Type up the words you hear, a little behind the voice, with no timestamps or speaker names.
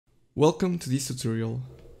Welcome to this tutorial.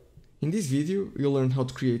 In this video, you'll learn how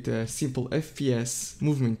to create a simple FPS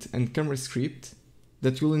movement and camera script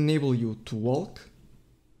that will enable you to walk,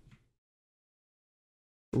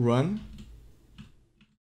 run,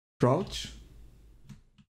 crouch,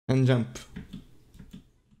 and jump.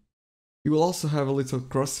 You will also have a little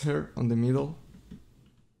crosshair on the middle.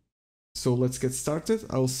 So let's get started.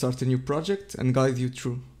 I will start a new project and guide you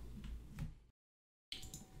through.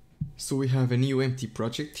 So we have a new empty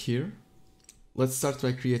project here. Let's start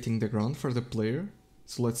by creating the ground for the player.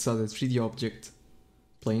 So let's add a 3D object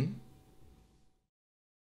plane.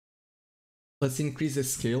 Let's increase the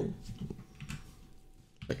scale,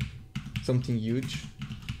 like something huge.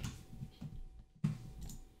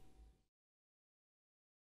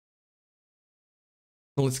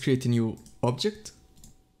 Now let's create a new object.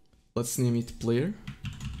 Let's name it player.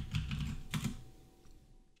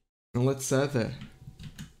 And let's add a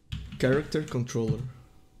character controller.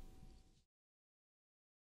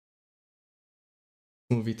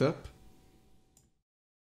 Move it up.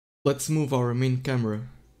 Let's move our main camera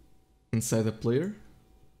inside the player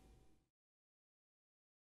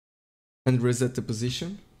and reset the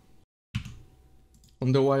position.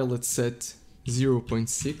 On the Y, let's set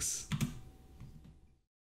 0.6.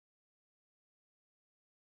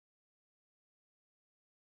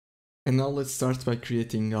 And now let's start by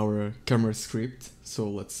creating our camera script. So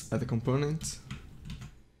let's add a component,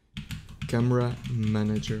 camera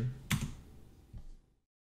manager.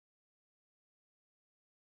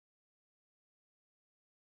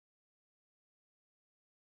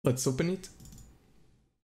 Let's open it.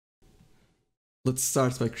 Let's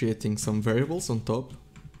start by creating some variables on top.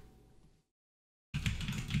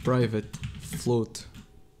 Private float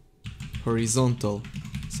horizontal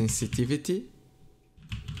sensitivity.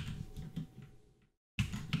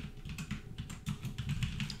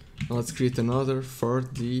 Now let's create another for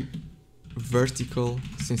the vertical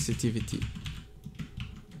sensitivity.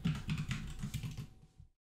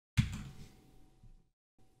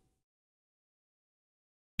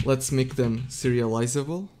 Let's make them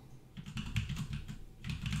serializable.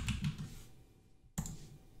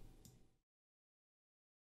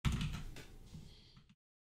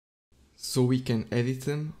 So we can edit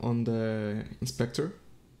them on the inspector.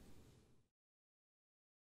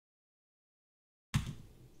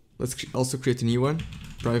 Let's also create a new one,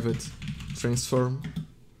 private transform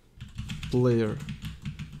player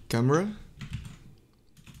camera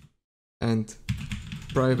and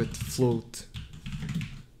private float,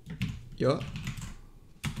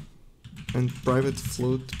 and private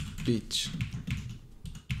float pitch.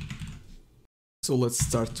 So let's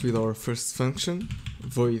start with our first function,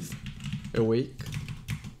 void awake.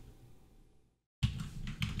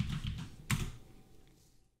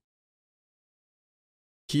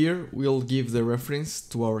 Here we'll give the reference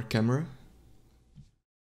to our camera.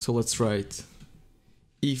 So let's write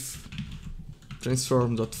if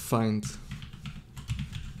transform.find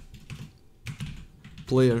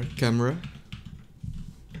player camera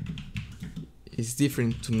is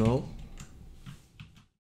different to null,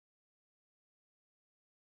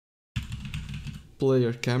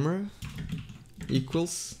 player camera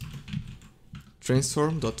equals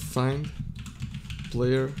transform.find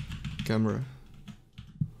player camera.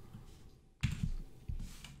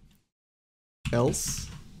 Else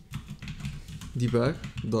debug.log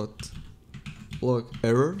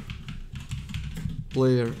error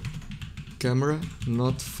player camera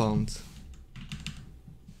not found.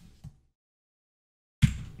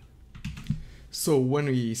 So when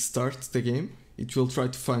we start the game, it will try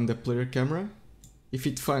to find the player camera. If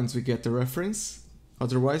it finds, we get a reference,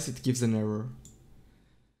 otherwise it gives an error.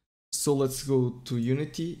 So let's go to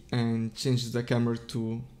Unity and change the camera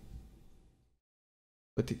to,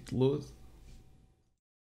 let it load,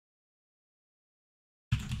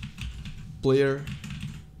 player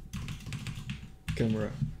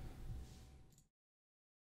camera.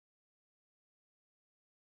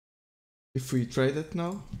 If we try that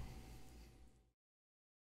now,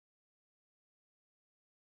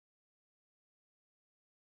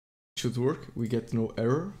 it should work, we get no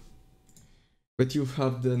error. But you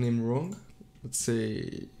have the name wrong, let's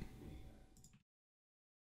say,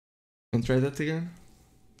 and try that again,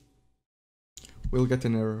 we'll get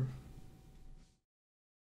an error.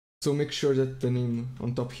 So make sure that the name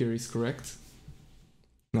on top here is correct.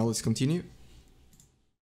 Now let's continue.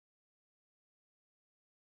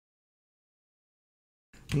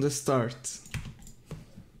 On the start,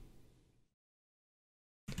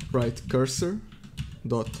 write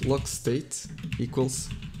cursor.logState equals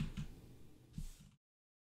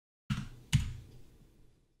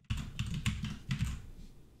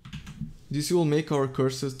This will make our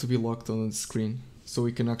cursor to be locked on the screen, so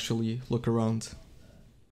we can actually look around.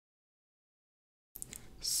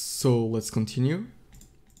 So let's continue.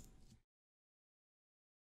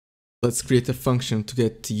 Let's create a function to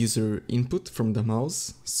get user input from the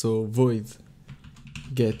mouse. So void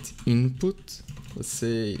get input, let's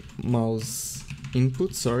say mouse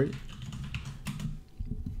input, sorry.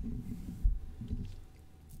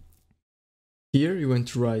 Here you want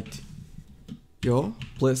to write yaw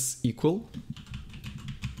plus equal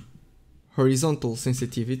horizontal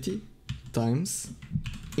sensitivity times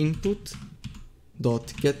input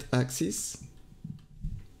dot get axis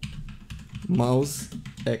mouse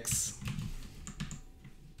x.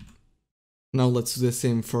 Now let's do the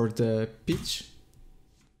same for the pitch.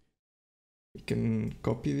 We can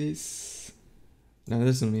copy this. No,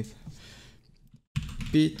 there's no need.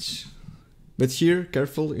 Pitch. But here,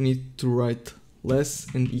 careful, you need to write less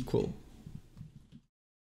and equal.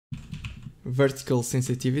 Vertical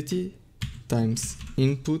sensitivity times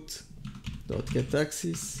input dot get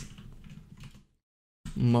axis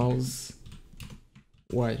mouse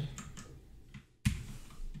y.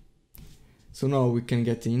 So now we can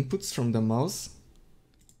get the inputs from the mouse.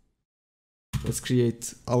 Let's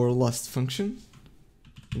create our last function,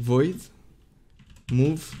 void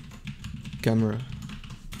move camera.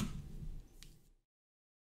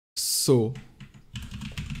 So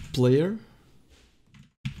player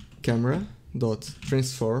camera dot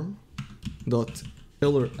transform dot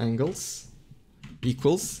color angles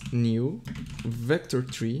equals new vector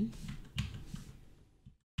 3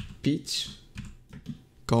 pitch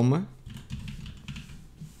comma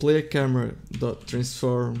player camera dot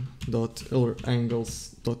transform dot color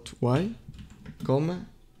angles dot y comma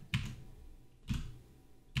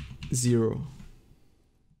 0.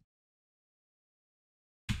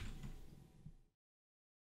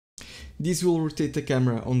 This will rotate the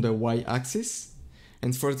camera on the y-axis,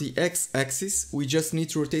 and for the x-axis we just need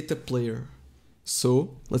to rotate the player.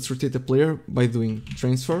 So let's rotate the player by doing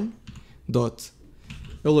transform dot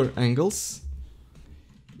color angles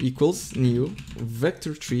equals new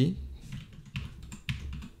vector 3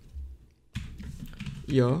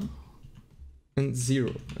 yaw and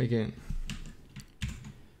 0 again.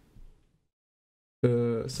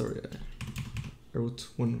 Sorry, I wrote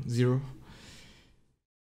 1 0.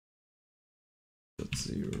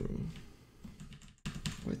 0.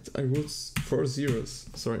 Wait, I wrote 4 zeros.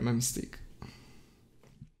 Sorry, my mistake.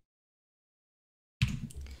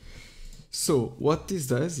 So what this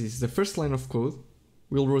does is the first line of code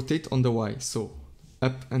will rotate on the Y, so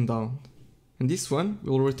up and down. And this one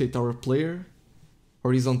will rotate our player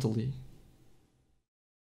horizontally.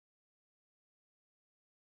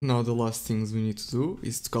 Now the last things we need to do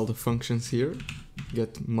is to call the functions here,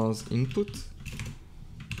 get mouse input,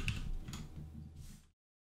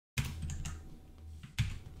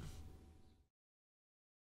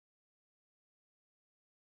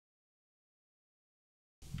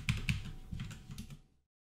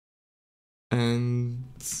 and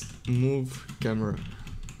move camera.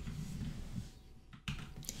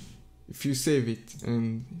 If you save it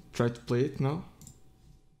and try to play it now,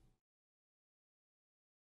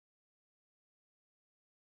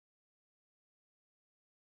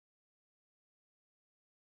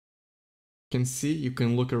 you can see you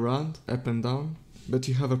can look around up and down, but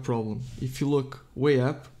you have a problem. If you look way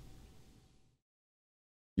up,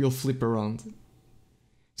 you'll flip around.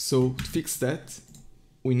 So to fix that,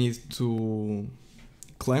 we need to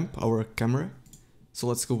clamp our camera. So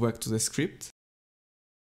let's go back to the script.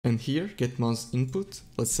 And here, get mouse input.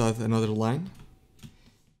 Let's add another line.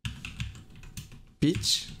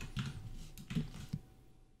 Pitch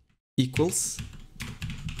equals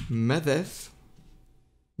medef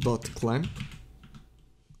dot clamp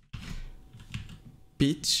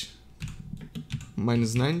pitch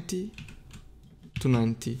minus 90 to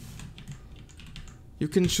 90. You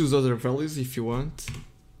can choose other values if you want.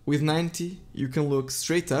 With 90, you can look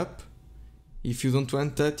straight up. If you don't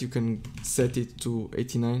want that, you can set it to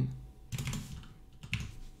 89.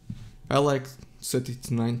 I like to set it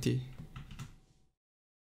to 90.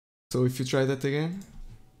 So if you try that again,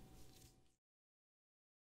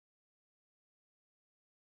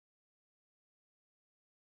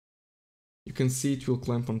 you can see it will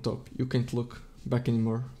clamp on top. You can't look back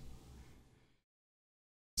anymore.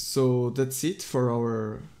 So that's it for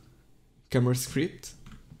our camera script.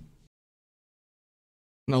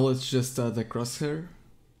 Now let's just add a crosshair.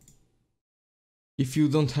 If you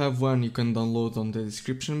don't have one, you can download on the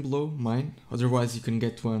description below, mine. Otherwise you can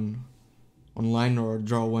get one online or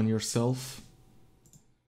draw one yourself.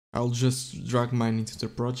 I'll just drag mine into the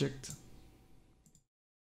project.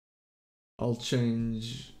 I'll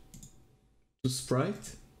change to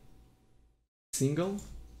sprite, single,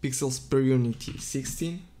 pixels per unity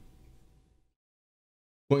 16,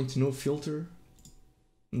 point no filter,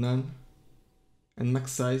 none, and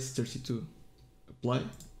max size 32. Apply.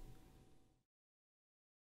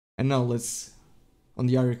 And now let's, on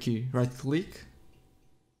the hierarchy, right click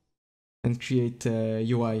and create a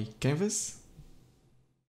UI canvas.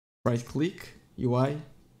 Right click, UI,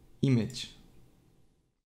 image.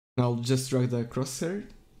 Now just drag the crosshair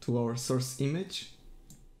to our source image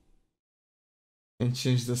and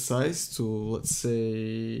change the size to, let's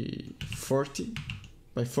say, 40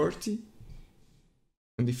 by 40.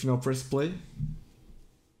 And if you now press play,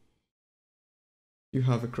 you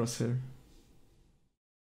have a crosshair.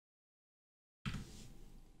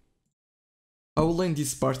 I will end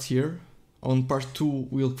this part here. On part 2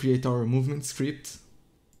 we'll create our movement script.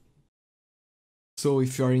 So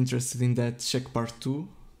if you are interested in that, check part 2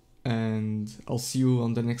 and I'll see you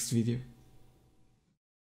on the next video.